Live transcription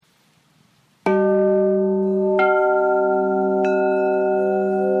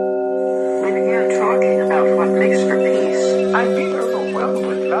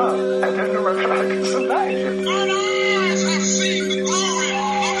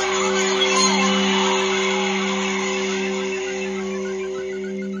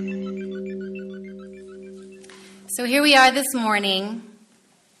So here we are this morning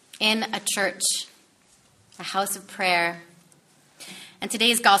in a church, a house of prayer. And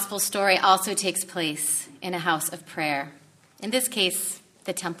today's gospel story also takes place in a house of prayer. In this case,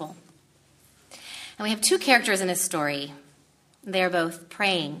 the temple. And we have two characters in this story. They are both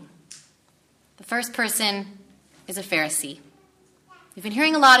praying. The first person is a Pharisee. We've been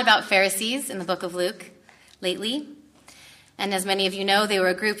hearing a lot about Pharisees in the book of Luke lately. And as many of you know, they were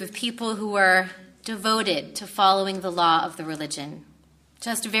a group of people who were devoted to following the law of the religion.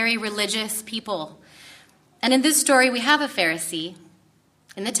 Just very religious people. And in this story, we have a Pharisee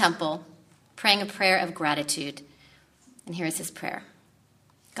in the temple praying a prayer of gratitude. And here is his prayer.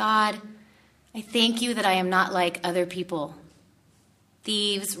 God, I thank you that I am not like other people.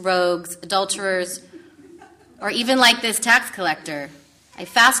 Thieves, rogues, adulterers, or even like this tax collector. I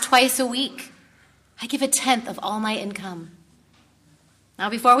fast twice a week. I give 1/10 of all my income. Now,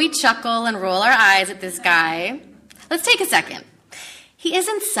 before we chuckle and roll our eyes at this guy, let's take a second. He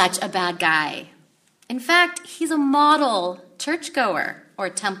isn't such a bad guy. In fact, he's a model churchgoer or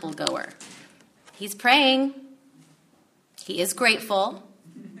temple goer. He's praying. He is grateful.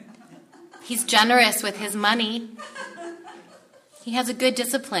 He's generous with his money. He has a good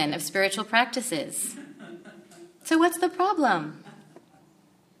discipline of spiritual practices. So what's the problem?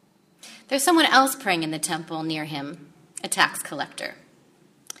 There's someone else praying in the temple near him, a tax collector.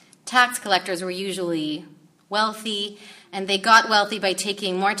 Tax collectors were usually wealthy, and they got wealthy by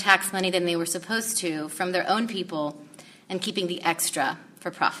taking more tax money than they were supposed to from their own people and keeping the extra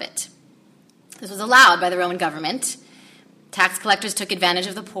for profit. This was allowed by the Roman government. Tax collectors took advantage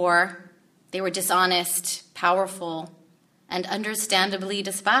of the poor. They were dishonest, powerful, and understandably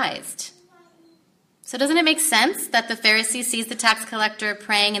despised. So doesn't it make sense that the Pharisee sees the tax collector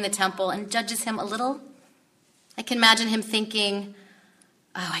praying in the temple and judges him a little? I can imagine him thinking,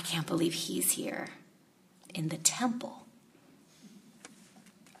 oh, I can't believe he's here in the temple.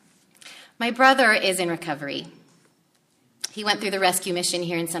 My brother is in recovery. He went through the rescue mission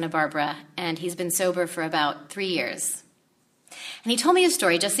here in Santa Barbara, and he's been sober for about 3 years. And he told me a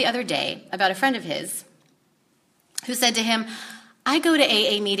story just the other day about a friend of his who said to him, I go to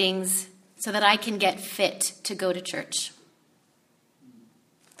AA meetings so that I can get fit to go to church.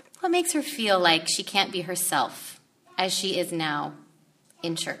 What makes her feel like she can't be herself as she is now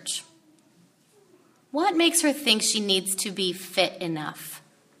in church? What makes her think she needs to be fit enough?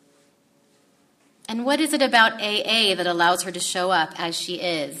 And what is it about AA that allows her to show up as she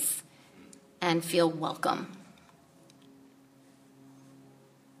is and feel welcome?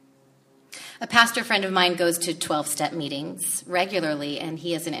 A pastor friend of mine goes to 12-step meetings regularly, and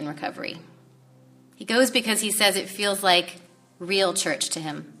he isn't in recovery. He goes because he says it feels like real church to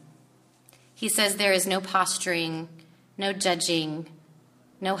him. He says there is no posturing, no judging,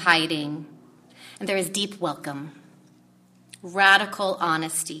 no hiding, and there is deep welcome, radical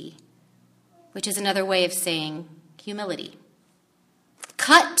honesty, which is another way of saying humility.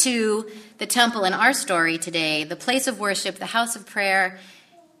 Cut to the temple in our story today, the place of worship, the house of prayer.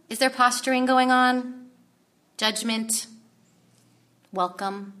 Is there posturing going on? Judgment?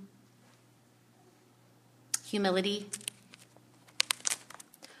 Welcome? Humility?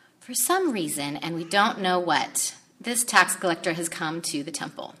 For some reason, and we don't know what, this tax collector has come to the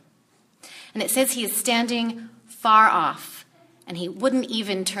temple. And it says he is standing far off, and he wouldn't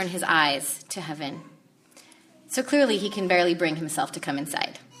even turn his eyes to heaven. So clearly he can barely bring himself to come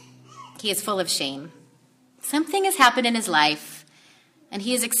inside. He is full of shame. Something has happened in his life, and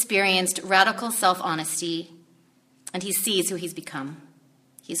he has experienced radical self-honesty, and he sees who he's become.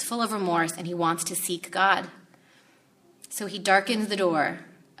 He's full of remorse, and he wants to seek God. So he darkens the door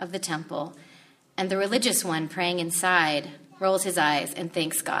of the temple, and the religious one praying inside rolls his eyes and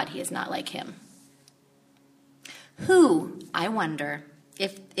thanks God he is not like him. Who, I wonder,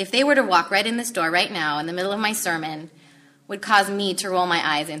 if they were to walk right in this door right now in the middle of my sermon, would cause me to roll my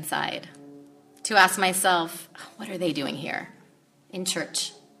eyes inside, to ask myself, what are they doing here in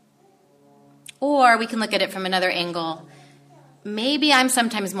church? Or we can look at it from another angle. Maybe I'm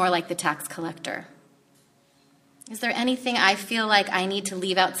sometimes more like the tax collector. Is there anything I feel like I need to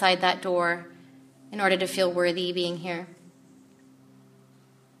leave outside that door in order to feel worthy being here?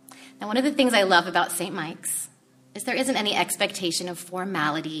 Now, one of the things I love about St. Mike's is there isn't any expectation of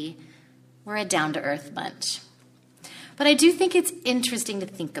formality. We're a down-to-earth bunch. But I do think it's interesting to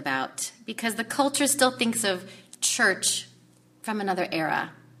think about because the culture still thinks of church from another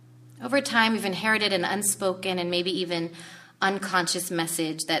era. Over time, we've inherited an unspoken and maybe even unconscious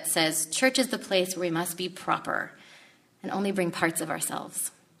message that says church is the place where we must be proper and only bring parts of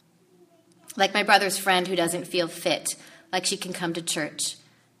ourselves. Like my brother's friend who doesn't feel fit, like she can come to church.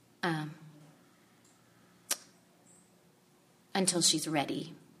 until she's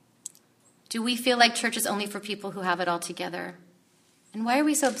ready. Do we feel like church is only for people who have it all together? And why are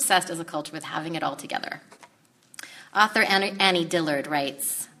we so obsessed as a culture with having it all together? Author Annie Dillard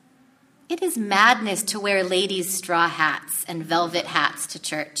writes, "It is madness to wear ladies' straw hats and velvet hats to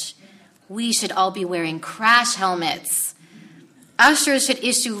church. We should all be wearing crash helmets. Ushers should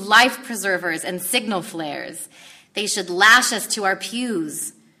issue life preservers and signal flares. They should lash us to our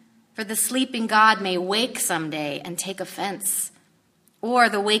pews, for the sleeping God may wake someday and take offense, or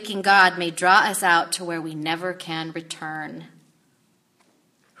the waking God may draw us out to where we never can return."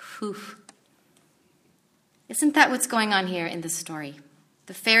 Whew. Isn't that what's going on here in this story?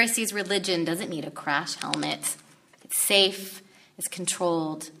 The Pharisees' religion doesn't need a crash helmet. It's safe, it's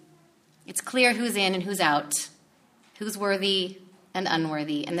controlled. It's clear who's in and who's out, who's worthy and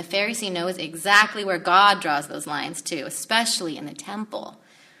unworthy. And the Pharisee knows exactly where God draws those lines too, especially in the temple.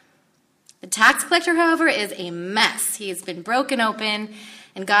 The tax collector, however, is a mess. He has been broken open,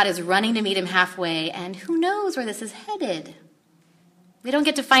 and God is running to meet him halfway, and who knows where this is headed? We don't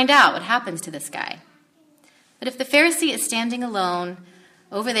get to find out what happens to this guy. But if the Pharisee is standing alone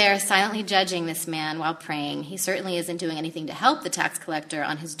over there silently judging this man while praying, he certainly isn't doing anything to help the tax collector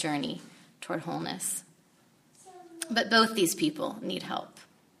on his journey toward wholeness. But both these people need help.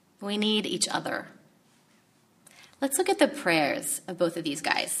 We need each other. Let's look at the prayers of both of these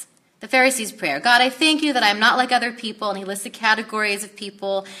guys. The Pharisee's prayer: "God, I thank you that I'm not like other people," and he lists the categories of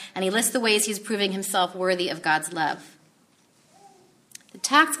people, and he lists the ways he's proving himself worthy of God's love. The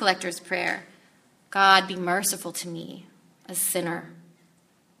tax collector's prayer: "God, be merciful to me, a sinner."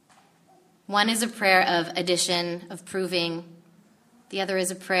 One is a prayer of addition, of proving. The other is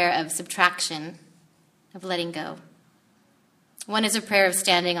a prayer of subtraction, of letting go. One is a prayer of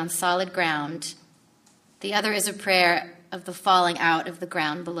standing on solid ground. The other is a prayer of the falling out of the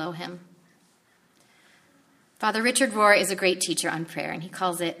ground below him. Father Richard Rohr is a great teacher on prayer, and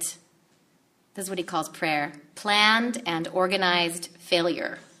this is what he calls prayer: planned and organized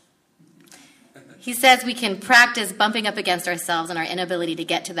failure. He says we can practice bumping up against ourselves and our inability to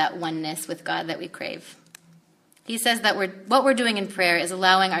get to that oneness with God that we crave. He says that what we're doing in prayer is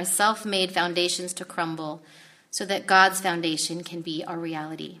allowing our self-made foundations to crumble so that God's foundation can be our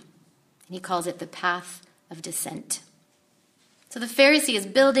reality. And he calls it the path of descent. So the Pharisee is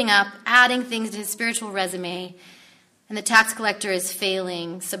building up, adding things to his spiritual resume, and the tax collector is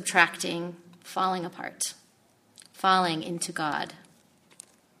failing, subtracting, falling apart, falling into God.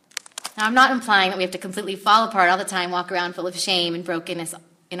 Now, I'm not implying that we have to completely fall apart all the time, walk around full of shame and brokenness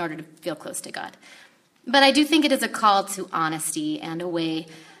in order to feel close to God. But I do think it is a call to honesty and away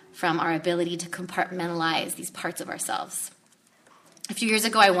from our ability to compartmentalize these parts of ourselves. A few years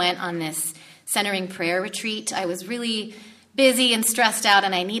ago, I went on this centering prayer retreat. I was really busy and stressed out,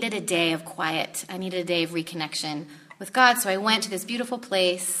 and I needed a day of quiet. I needed a day of reconnection with God. So I went to this beautiful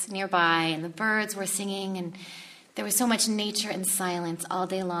place nearby, and the birds were singing, and there was so much nature and silence all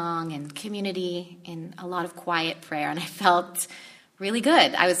day long, and community and a lot of quiet prayer, and I felt really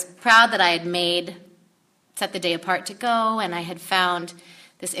good. I was proud that I had set the day apart to go, and I had found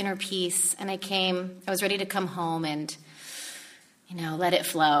this inner peace, and I was ready to come home and, let it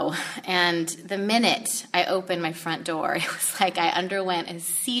flow. And the minute I opened my front door, it was like I underwent a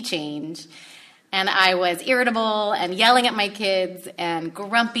sea change, and I was irritable and yelling at my kids and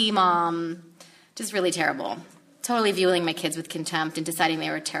grumpy mom, just really terrible. Totally viewing my kids with contempt and deciding they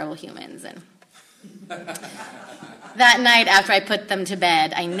were terrible humans. And that night, after I put them to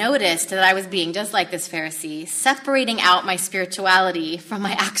bed, I noticed that I was being just like this Pharisee, separating out my spirituality from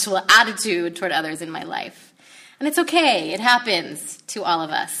my actual attitude toward others in my life. And it's okay. It happens to all of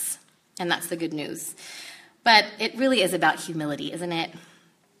us. And that's the good news. But it really is about humility, isn't it?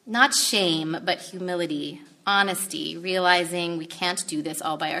 Not shame, but humility, honesty, realizing we can't do this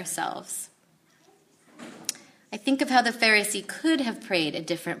all by ourselves. I think of how the Pharisee could have prayed a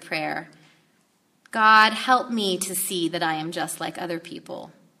different prayer. God, help me to see that I am just like other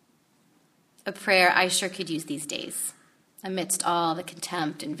people. A prayer I sure could use these days, amidst all the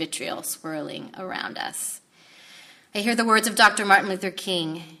contempt and vitriol swirling around us. I hear the words of Dr. Martin Luther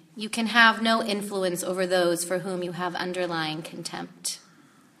King: "You can have no influence over those for whom you have underlying contempt."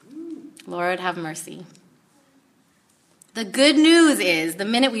 Lord, have mercy. The good news is, the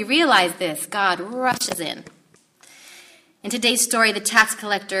minute we realize this, God rushes in. In today's story, the tax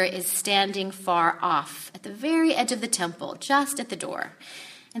collector is standing far off at the very edge of the temple, just at the door.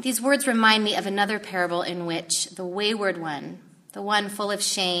 And these words remind me of another parable in which the wayward one, the one full of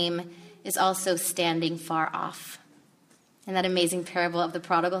shame, is also standing far off. In that amazing parable of the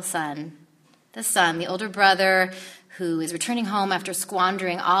prodigal son, the older brother who is returning home after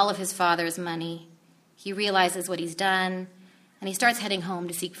squandering all of his father's money, he realizes what he's done, And he starts heading home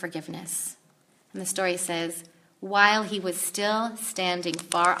to seek forgiveness. And the story says, while he was still standing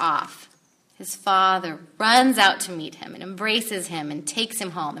far off, his father runs out to meet him and embraces him and takes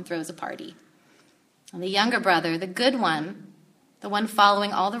him home and throws a party. And the younger brother, the good one, the one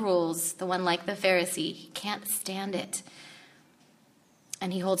following all the rules, the one like the Pharisee, he can't stand it.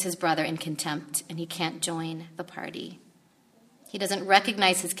 And he holds his brother in contempt, and he can't join the party. He doesn't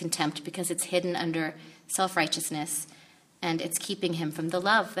recognize his contempt because it's hidden under self-righteousness, and it's keeping him from the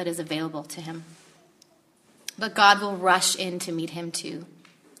love that is available to him. But God will rush in to meet him too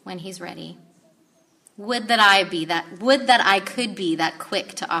when he's ready. Would that I could be that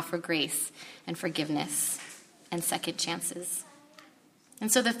quick to offer grace and forgiveness and second chances.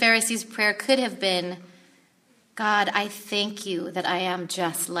 And so the Pharisee's prayer could have been, God, I thank you that I am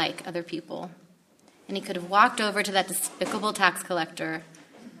just like other people. And he could have walked over to that despicable tax collector,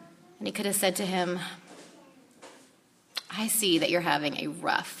 and he could have said to him, I see that you're having a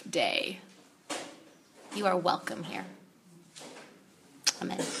rough day. You are welcome here.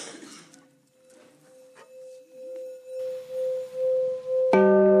 Amen.